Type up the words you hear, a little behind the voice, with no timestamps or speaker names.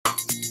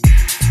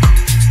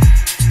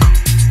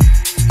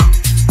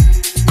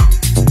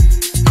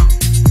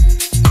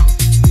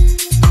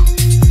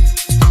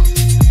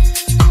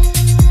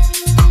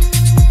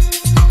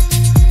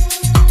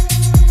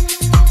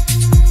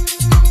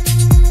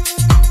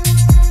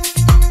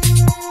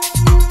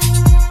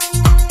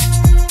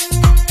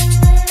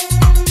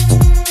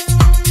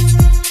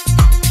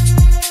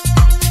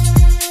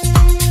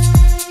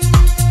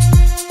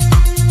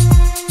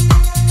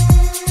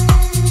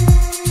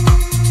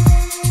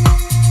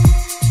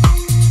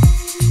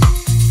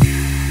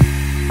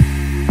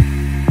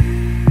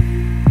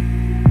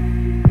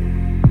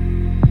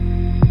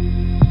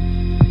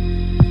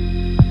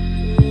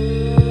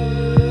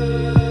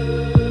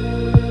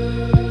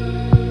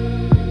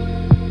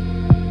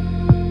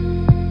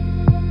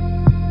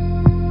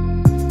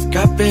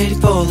ready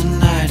for the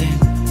night in.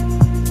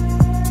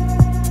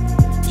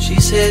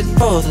 She's heading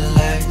for the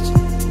lights,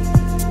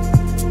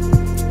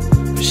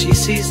 but she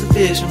sees the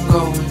vision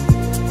going,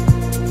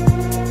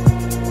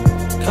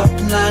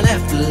 cupping line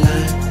after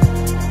line.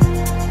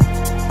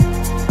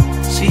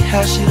 See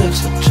how she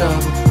looks like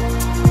trouble,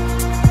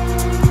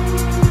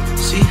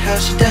 see how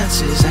she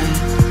dances and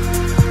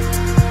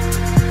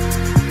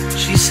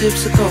she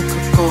sips the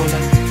Coca-Cola.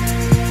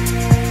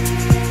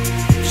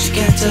 She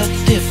can't tell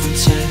the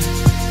difference yet.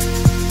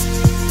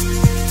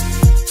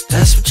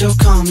 That's what you're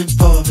coming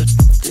for, but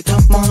they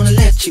don't wanna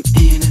let you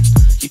in it.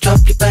 You drop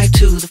your back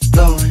to the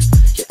floor and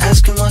you're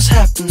asking what's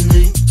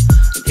happening.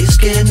 And it's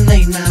getting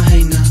late now,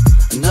 hey now,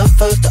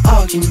 enough of the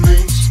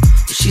arguments.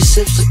 But she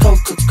sips the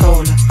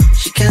Coca-Cola,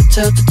 she can't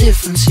tell the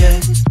difference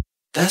yet.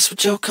 That's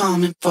what you're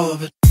coming for,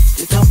 but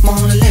they don't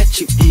wanna let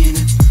you in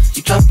it.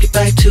 You drop your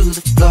back to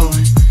the floor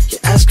and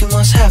you're asking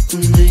what's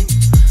happening.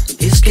 And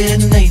it's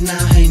getting late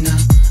now, hey now,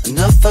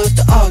 enough of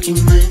the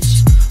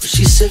arguments. But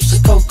she sips the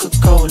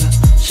Coca-Cola,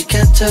 she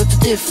can't tell the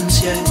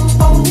difference yet.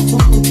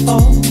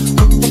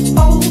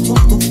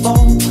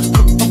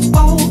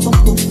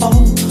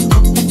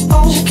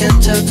 She can't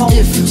tell the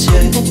difference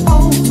yet.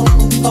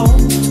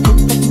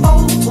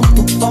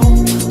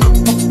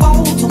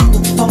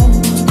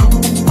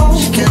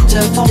 She can't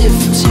tell the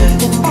difference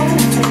yet.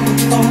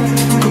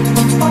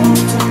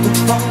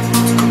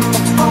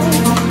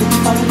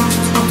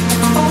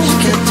 She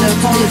can't tell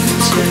the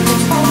difference yet.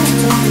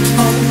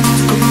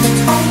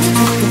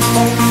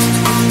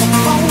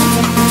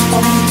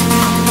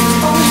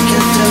 She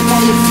can't tell the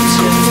difference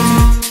yet.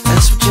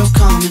 That's what you're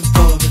coming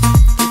for, but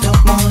they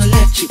don't wanna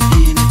let you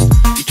in it.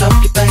 You drop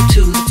your back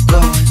to the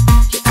floor and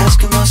you're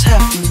asking what's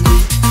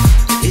happening.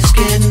 It's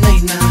getting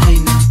late now, hey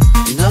now,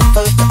 enough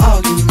of the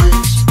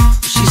arguments.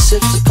 But she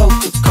sips the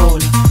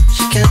Coca-Cola,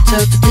 she can't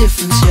tell the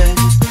difference yet.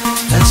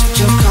 That's what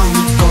you're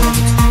coming for,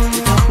 but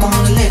they don't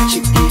wanna let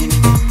you in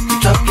it. You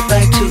drop your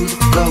back to the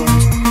floor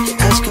and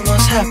you're asking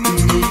what's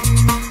happening.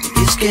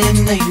 It's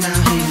getting late now,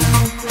 hey now,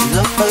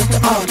 enough of the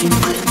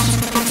arguments.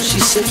 But she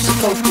sips the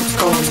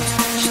Coca-Cola,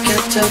 she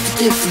can't tell the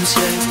difference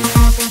yet.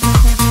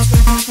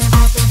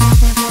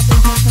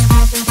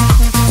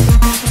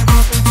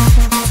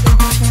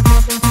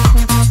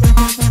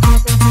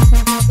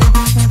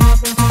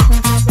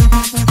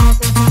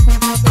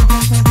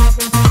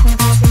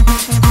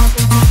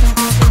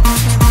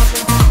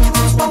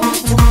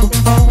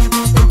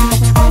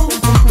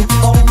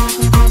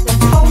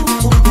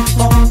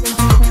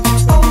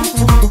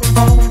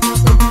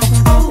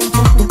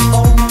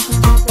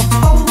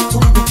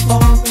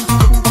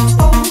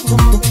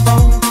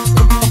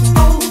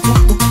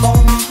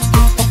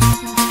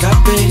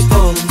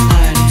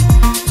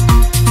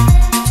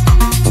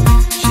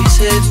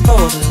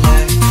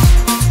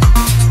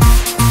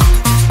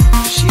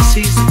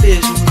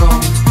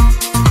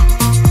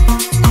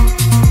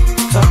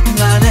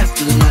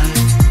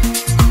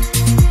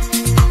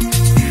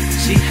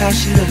 How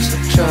she looks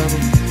like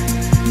trouble,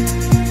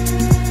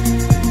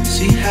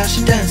 see how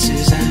she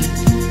dances and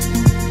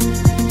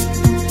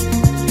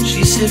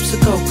she sips the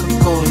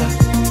Coca-Cola.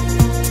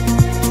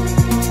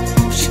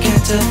 She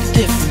can't tell the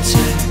difference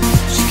yet.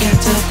 She can't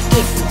tell the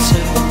difference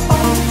yet.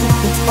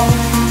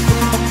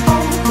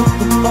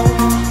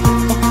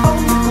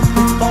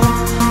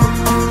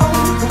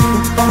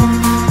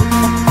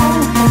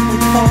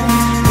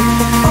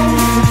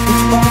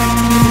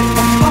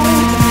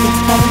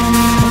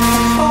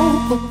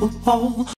 Oh